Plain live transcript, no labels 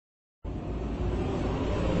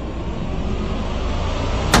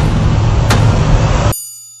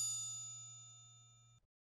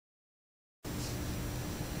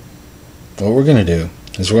what we're going to do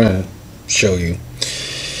is we're going to show you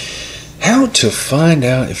how to find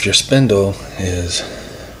out if your spindle is,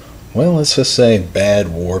 well, let's just say bad,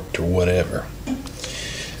 warped, or whatever.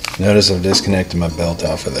 Notice I've disconnected my belt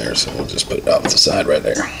off of there, so we'll just put it off the side right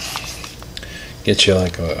there. Get you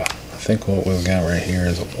like a, I think what we've got right here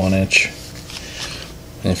is a 1-inch.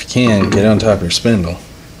 And if you can, get on top of your spindle.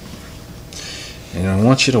 And I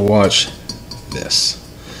want you to watch this.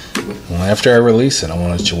 Well, after I release it, I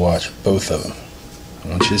want you to watch both of them. I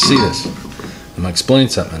want you to see this. I'm going to explain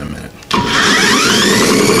something in a minute.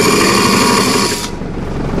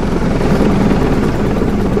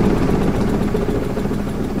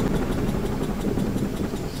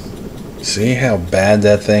 See how bad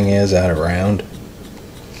that thing is out of round?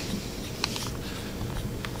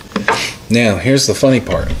 Now, here's the funny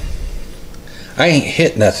part. I ain't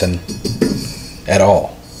hit nothing at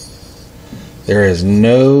all. There is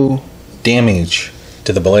no damage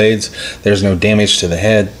to the blades. There's no damage to the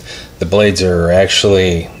head. The blades are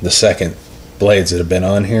actually the second blades that have been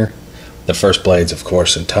on here. The first blades, of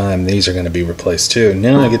course, in time, these are going to be replaced too.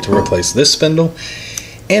 Now I get to replace this spindle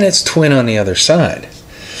and its twin on the other side.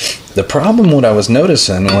 The problem what I was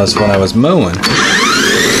noticing was when I was mowing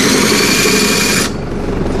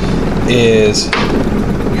is,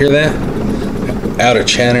 hear that? Out of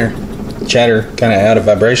chatter, kind of out of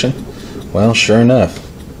vibration. Well, sure enough,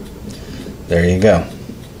 there you go.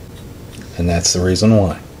 And that's the reason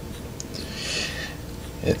why.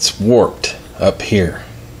 It's warped up here.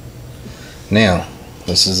 Now,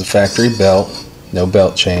 this is a factory belt, no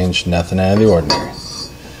belt change, nothing out of the ordinary.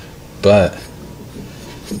 But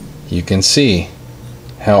you can see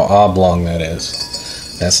how oblong that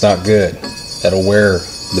is. That's not good. That'll wear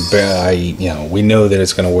the we know that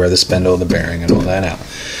it's going to wear the spindle, the bearing, and all that out.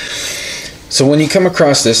 So when you come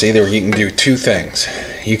across this, either you can do two things.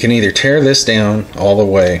 You can either tear this down all the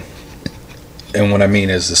way, and what I mean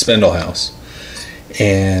is the spindle house,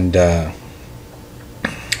 and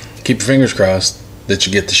keep your fingers crossed that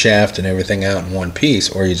you get the shaft and everything out in one piece,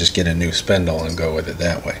 or you just get a new spindle and go with it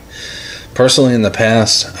that way. Personally, in the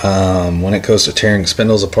past, when it goes to tearing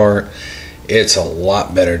spindles apart, it's a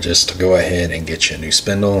lot better just to go ahead and get you a new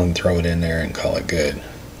spindle and throw it in there and call it good.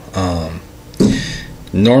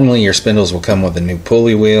 Normally your spindles will come with a new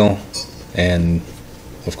pulley wheel and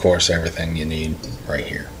of course everything you need right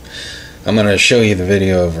here. I'm going to show you the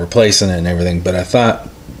video of replacing it and everything, but I thought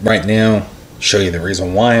right now show you the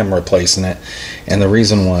reason why I'm replacing it, and the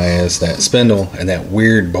reason why is that spindle and that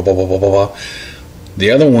weird blah blah blah blah blah blah.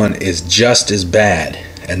 The other one is just as bad,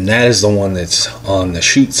 and that is the one that's on the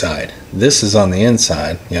chute side. This is on the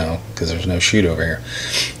inside, you know, because there's no chute over here.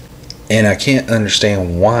 And I can't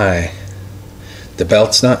understand why the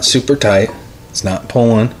belt's not super tight. It's not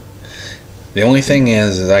pulling. The only thing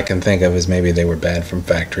is I can think of is maybe they were bad from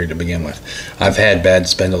factory to begin with. I've had bad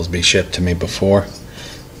spindles be shipped to me before,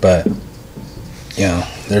 but you know,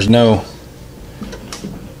 there's no,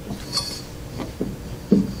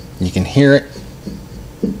 you can hear it.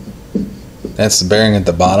 That's the bearing at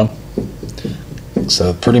the bottom.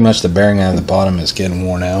 So pretty much the bearing at the bottom is getting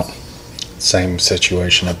worn out. Same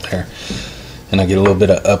situation up there. And I get a little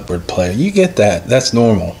bit of upward play. You get that. That's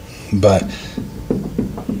normal. But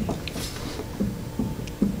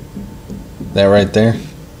that right there,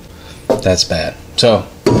 that's bad. So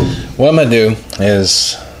what I'm going to do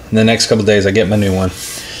is in the next couple days I get my new one.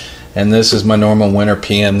 And this is my normal winter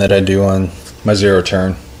PM that I do on my zero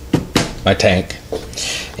turn, my tank.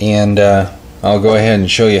 And I'll go ahead and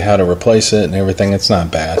show you how to replace it and everything. It's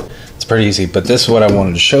not bad. It's pretty easy. But this is what I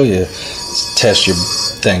wanted to show you, is test your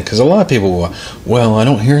thing. Because a lot of people will, well, I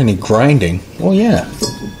don't hear any grinding. Well, yeah.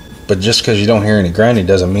 But just because you don't hear any grinding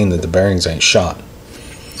doesn't mean that the bearings ain't shot.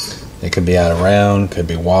 It could be out of round, could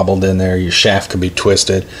be wobbled in there. Your shaft could be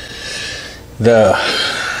twisted. The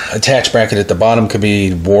attach bracket at the bottom could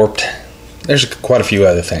be warped. There's quite a few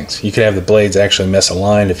other things. You could have the blades actually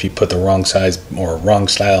misaligned if you put the wrong size or wrong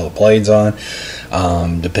style of blades on,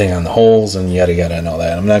 depending on the holes and yada yada and all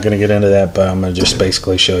that. I'm not going to get into that, but I'm going to just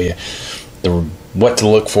basically show you what to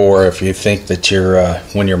look for if you think that you're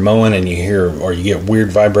when you're mowing and you hear or you get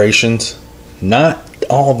weird vibrations. Not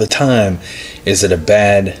all the time is it a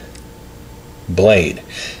bad blade.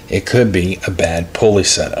 It could be a bad pulley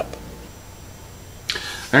setup.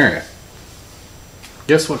 All right.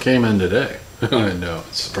 Guess what came in today? I know,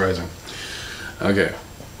 it's surprising. Okay,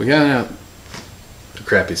 we got out the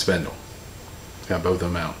crappy spindle. Got both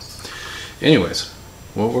of them out. Anyways,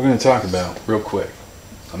 what we're going to talk about real quick.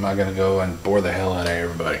 I'm not going to go and bore the hell out of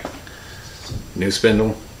everybody. New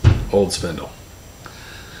spindle, old spindle.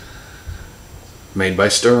 Made by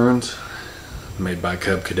Stearns, made by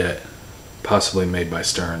Cub Cadet. possibly made by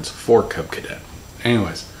Stearns for Cub Cadet.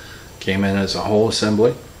 Anyways, came in as a whole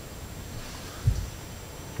assembly,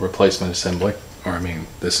 replacement assembly, or I mean,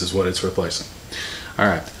 this is what it's replacing. All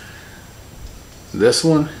right, this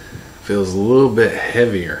one feels a little bit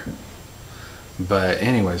heavier, but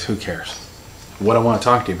anyways, who cares? What I want to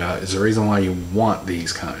talk to you about is the reason why you want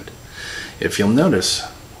these kind. If you'll notice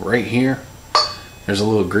right here, there's a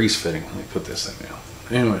little grease fitting. Let me put this thing down.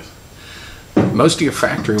 Anyways, most of your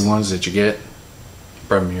factory ones that you get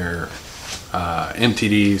from your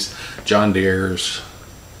MTDs, John Deere's,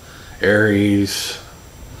 Aries,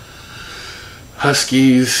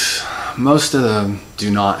 Huskies, most of them do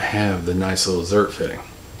not have the nice little zert fitting.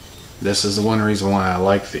 This is the one reason why I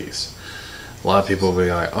like these. A lot of people will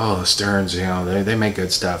be like, oh, the Stearns, you know, they make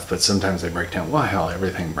good stuff, but sometimes they break down. Well, hell,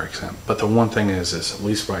 everything breaks down. But the one thing is at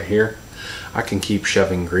least right here, I can keep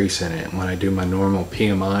shoving grease in it. When I do my normal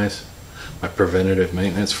PMIs, my preventative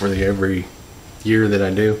maintenance for the every year that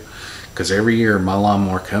I do, because every year my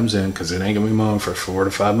lawnmower comes in, because it ain't gonna be mowing for 4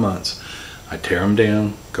 to 5 months. I tear them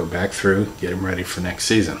down, go back through, get them ready for next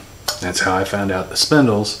season. That's how I found out the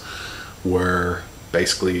spindles were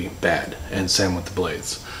basically bad, and same with the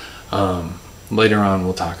blades. Later on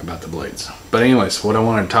we'll talk about the blades. But anyways, what I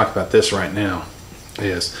wanted to talk about this right now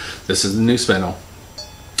is this is the new spindle.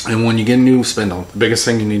 And when you get a new spindle, the biggest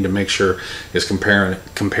thing you need to make sure is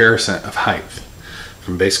comparison of height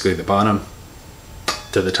from basically the bottom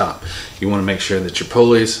to the top. You want to make sure that your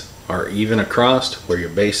pulleys are even across where your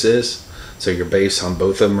base is. So your base on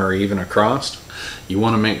both of them are even across. You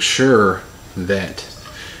want to make sure that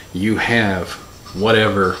you have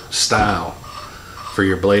whatever style for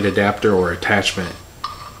your blade adapter or attachment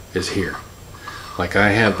is here. Like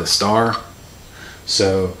I have the star,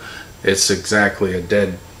 so it's exactly a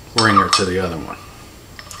dead ringer to the other one.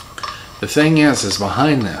 The thing is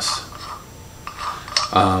behind this,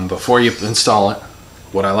 before you install it,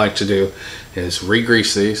 what I like to do is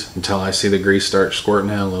re-grease these until I see the grease start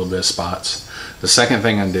squirting out a little bit of spots. The second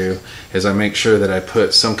thing I do is I make sure that I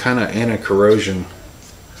put some kind of anti-corrosion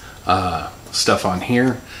stuff on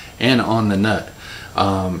here and on the nut.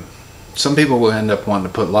 Some people will end up wanting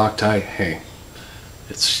to put Loctite. Hey,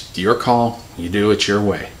 it's your call. You do it your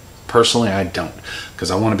way. Personally, I don't,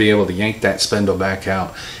 because I want to be able to yank that spindle back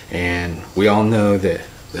out. And we all know that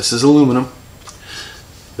this is aluminum.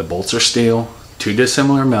 The bolts are steel, two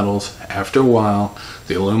dissimilar metals. After a while,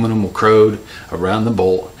 the aluminum will corrode around the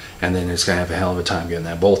bolt, and then it's going to have a hell of a time getting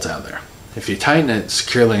that bolt out of there. If you tighten it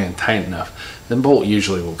securely and tight enough, then bolt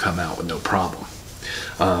usually will come out with no problem.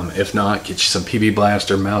 If not, get you some PB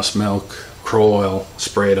Blaster, mouse milk, crow oil,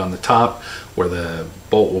 spray it on the top where the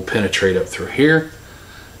bolt will penetrate up through here,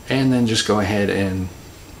 and then just go ahead and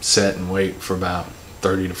set and wait for about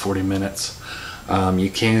 30 to 40 minutes.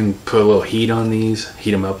 You can put a little heat on these,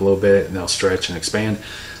 heat them up a little bit, and they'll stretch and expand.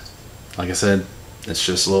 Like I said, it's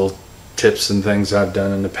just little tips and things I've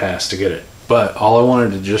done in the past to get it. But all I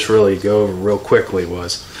wanted to just really go over real quickly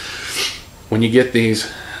was, when you get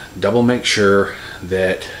these, double make sure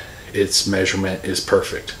that its measurement is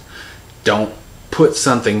perfect. Don't put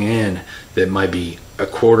something in that might be a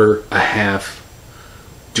quarter, a half.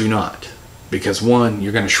 Do not, because one,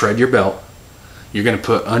 you're going to shred your belt. You're going to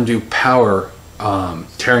put undue power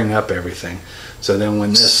tearing up everything. So then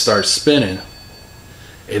when this starts spinning,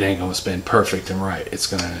 it ain't going to spin perfect and right. It's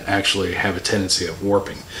going to actually have a tendency of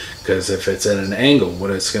warping, because if it's at an angle,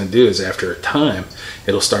 what it's going to do is after a time,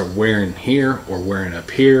 it'll start wearing here or wearing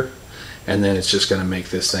up here, and then it's just going to make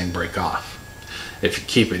this thing break off. If you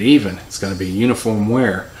keep it even, it's going to be uniform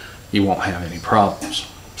wear. You won't have any problems.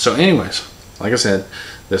 So anyways, like I said,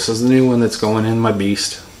 this is the new one that's going in my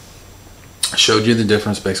beast. I showed you the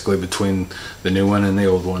difference basically between the new one and the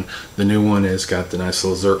old one. The new one has got the nice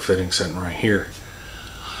little zert fitting sitting right here.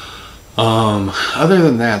 Other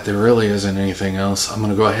than that, there really isn't anything else. I'm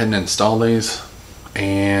going to go ahead and install these,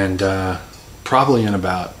 and probably in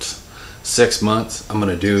about 6 months, I'm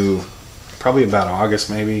going to do probably about August,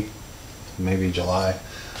 maybe July.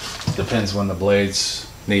 Depends when the blades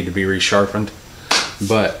need to be resharpened.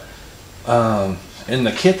 But in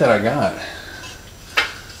the kit that I got,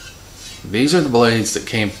 these are the blades that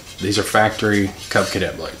came. These are factory Cub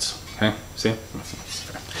Cadet blades. Okay, see?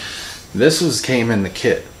 This came in the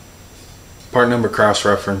kit. Part number cross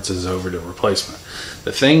references over to replacement.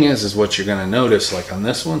 The thing is what you're going to notice, like on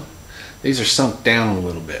this one, these are sunk down a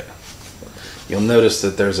little bit. You'll notice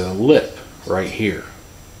that there's a lip right here.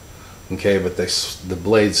 Okay, but the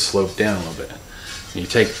blades slope down a little bit. You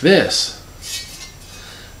take this,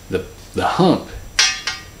 the hump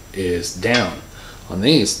is down. On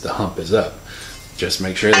these, the hump is up. Just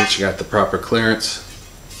make sure that you got the proper clearance.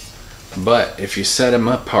 But if you set them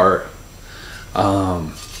apart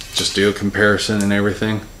Just do a comparison and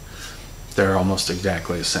everything. They're almost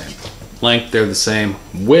exactly the same. Length, they're the same.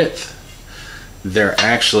 Width, they're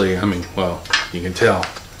actually, I mean, well, you can tell.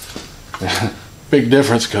 Big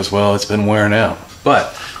difference because, well, it's been wearing out.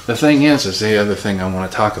 But the thing is the other thing I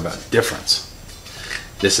want to talk about, difference.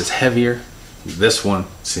 This is heavier. This one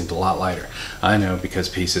seems a lot lighter. I know because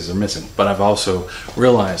pieces are missing. But I've also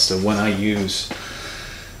realized that when I use,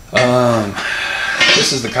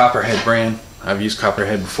 this is the Copperhead brand. I've used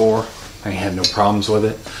Copperhead before. I had no problems with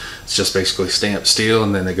it. It's just basically stamped steel,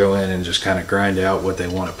 and then they go in and just kind of grind out what they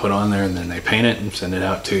want to put on there, and then they paint it and send it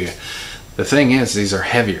out to you. The thing is, these are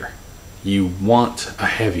heavier. You want a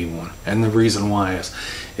heavy one, and the reason why is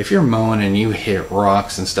if you're mowing and you hit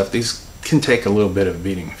rocks and stuff, these can take a little bit of a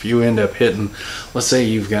beating. If you end up hitting, let's say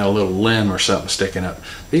you've got a little limb or something sticking up,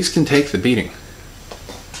 these can take the beating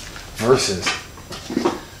versus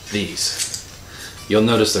these. You'll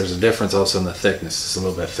notice there's a difference also in the thickness. It's a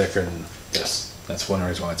little bit thicker than this. That's one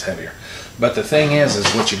reason why it's heavier. But the thing is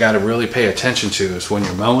what you got to really pay attention to is when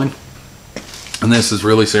you're mowing, and this is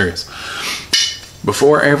really serious.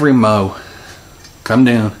 Before every mow, come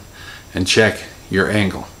down and check your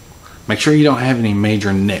angle. Make sure you don't have any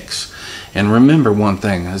major nicks. And remember one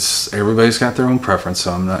thing, is everybody's got their own preference,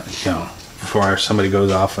 so I'm not, you know, before somebody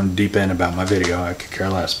goes off on deep end about my video, I could care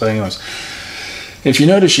less. But anyways, if you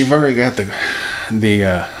notice, you've already got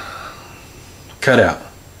the cutout,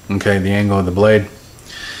 okay, the angle of the blade.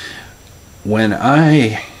 When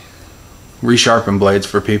I resharpen blades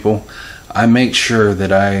for people, I make sure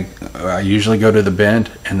that I usually go to the bend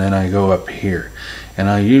and then I go up here, and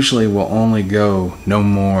I usually will only go no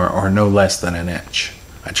more or no less than an inch.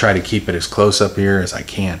 I try to keep it as close up here as I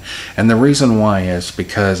can, and the reason why is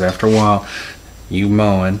because after a while you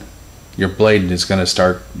mowing, your blade is going to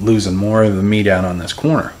start losing more of the meat out on this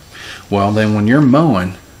corner. Well, then when you're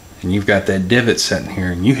mowing and you've got that divot sitting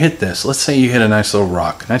here and you hit this, let's say you hit a nice little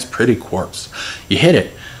rock, nice pretty quartz, you hit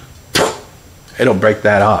it, it'll break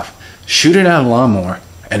that off. Shoot it out of a lawnmower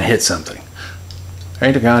and hit something.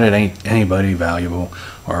 Pray to God it ain't anybody valuable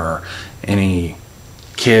or any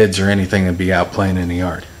kids or anything that'd be out playing in the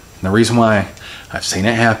yard. And the reason why, I've seen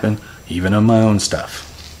it happen even on my own stuff.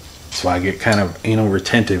 That's why I get kind of anal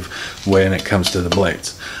retentive when it comes to the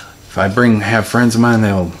blades. If I have friends of mine,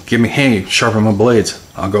 they'll give me, hey, sharpen my blades.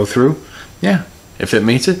 I'll go through. Yeah, if it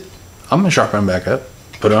meets it, I'm gonna sharpen them back up.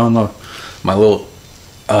 Put it on my little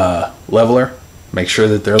leveler. Make sure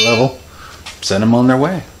that they're level. Send them on their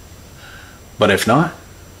way. But if not,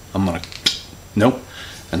 I'm gonna, nope.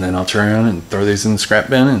 And then I'll turn around and throw these in the scrap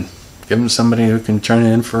bin and give them to somebody who can turn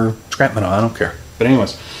it in for scrap metal. I don't care. But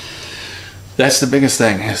anyways, that's the biggest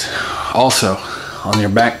thing, is also on your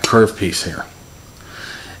back curve piece here.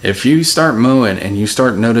 If you start mowing and you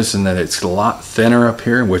start noticing that it's a lot thinner up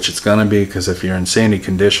here, which it's gonna be because if you're in sandy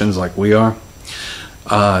conditions like we are,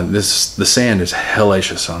 the sand is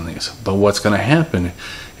hellacious on these. But what's gonna happen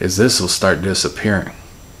is this will start disappearing.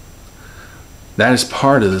 That is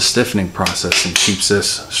part of the stiffening process and keeps this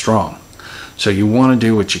strong. So you want to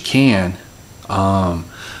do what you can.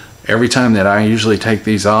 Every time that I usually take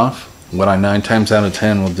these off, what I 9 times out of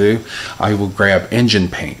 10 will do, I will grab engine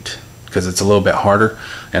paint because it's a little bit harder,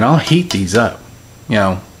 and I'll heat these up. You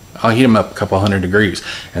know, I'll heat them up a couple 100 degrees,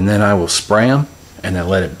 and then I will spray them and then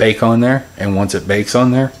let it bake on there. And once it bakes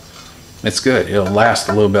on there, it's good. It'll last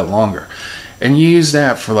a little bit longer. And you use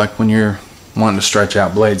that for like when you're wanting to stretch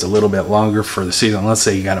out blades a little bit longer for the season. Let's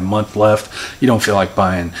say you got a month left. You don't feel like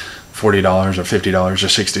buying $40 or $50 or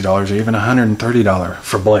 $60 or even $130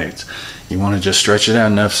 for blades. You want to just stretch it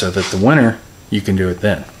out enough so that the winter you can do it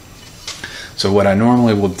then. So what I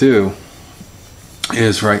normally will do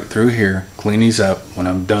is right through here, clean these up. When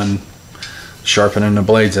I'm done sharpening the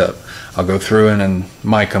blades up, I'll go through and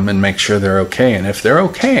mic them and make sure they're okay. And if they're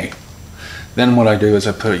okay, then what I do is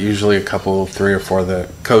I put usually a couple, 3 or 4 of the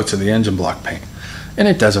coats of the engine block paint. And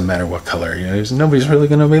it doesn't matter what color you use. Nobody's really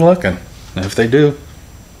going to be looking. And if they do,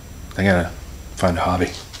 they got to find a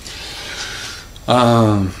hobby.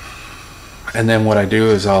 And then what I do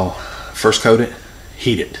is I'll first coat it,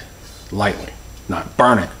 heat it lightly. Not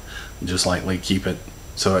burn it, just lightly keep it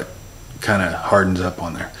so it kind of hardens up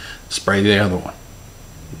on there. Spray the other one.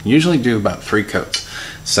 Usually do about 3 coats.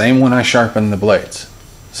 Same when I sharpen the blades.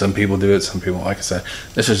 Some people do it, some people, like I said,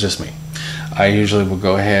 this is just me. I usually will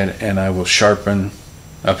go ahead and I will sharpen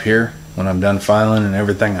up here. When I'm done filing and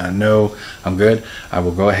everything, I know I'm good, I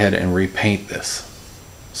will go ahead and repaint this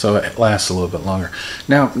so it lasts a little bit longer.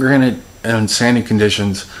 Now, granted, in sandy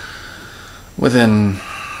conditions, within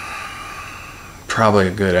probably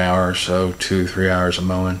a good hour or so, 2-3 hours of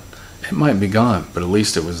mowing, it might be gone, but at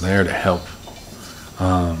least it was there to help.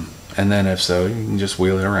 And And then if so, you can just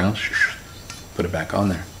wheel it around, put it back on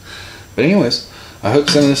there. But anyways, I hope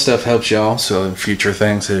some of this stuff helps y'all. So in future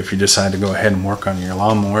things, if you decide to go ahead and work on your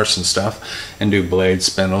lawnmowers and stuff and do blades,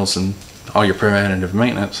 spindles, and all your preventative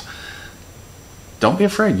maintenance, don't be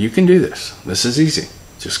afraid. You can do this. This is easy.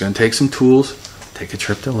 Just going to take some tools, take a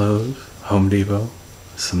trip to Lowe's, Home Depot,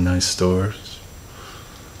 some nice stores.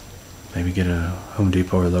 Maybe get a Home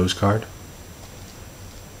Depot or Lowe's card.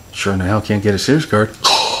 Sure in the hell can't get a Sears card.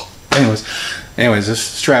 Anyways,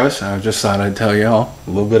 this is Travis. I just thought I'd tell y'all a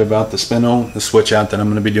little bit about the spindle, the switch out that I'm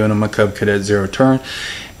going to be doing on my Cub Cadet Zero Turn.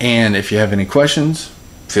 And if you have any questions,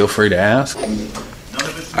 feel free to ask.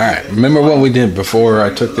 Alright, remember what we did before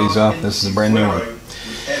I took these off? This is a brand new one.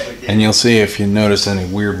 And you'll see if you notice any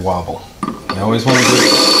weird wobble. You always want to do it.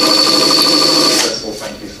 First of all,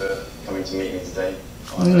 thank you for coming to meet me today.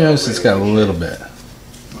 You notice it's got a little bit.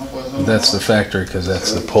 That's the factory because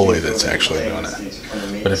that's the pulley that's actually doing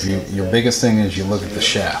it. But if your biggest thing is you look at the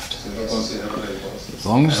shaft. As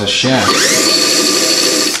long as the shaft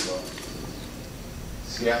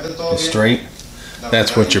is straight,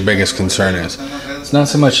 that's what your biggest concern is. It's not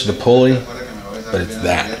so much the pulley, but it's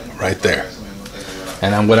that right there.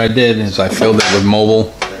 And what I did is I filled it with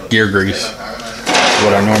mobile gear grease,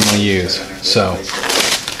 what I normally use. So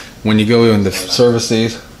when you go in to service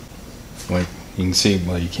these, like you can see,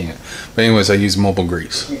 well you can't. But anyways, I use mobile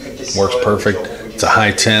grease. Works perfect. It's a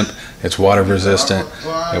high temp. It's water resistant.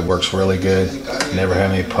 It works really good. Never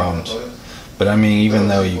have any problems. But I mean, even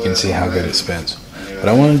though you can see how good it spins. But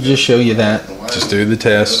I wanted to just show you that. Just do the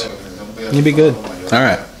test. You'll be good.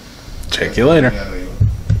 Alright. Check you later.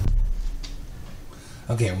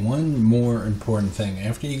 Okay, one more important thing.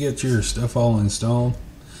 After you get your stuff all installed,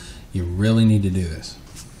 you really need to do this.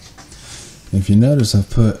 If you notice, I've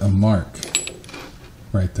put a mark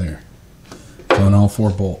right there on all 4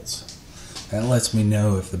 bolts. That lets me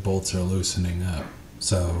know if the bolts are loosening up.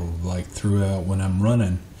 So like throughout when I'm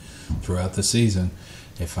running throughout the season,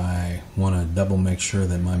 if I want to double make sure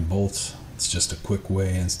that my bolts, it's just a quick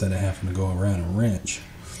way instead of having to go around a wrench,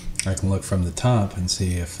 I can look from the top and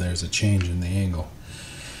see if there's a change in the angle.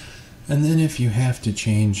 And then if you have to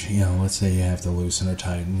change, you know, let's say you have to loosen or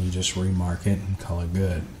tighten, you just remark it and call it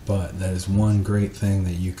good. But that is one great thing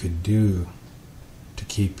that you could do to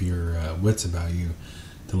keep your wits about you,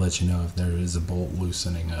 to let you know if there is a bolt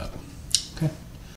loosening up. Okay.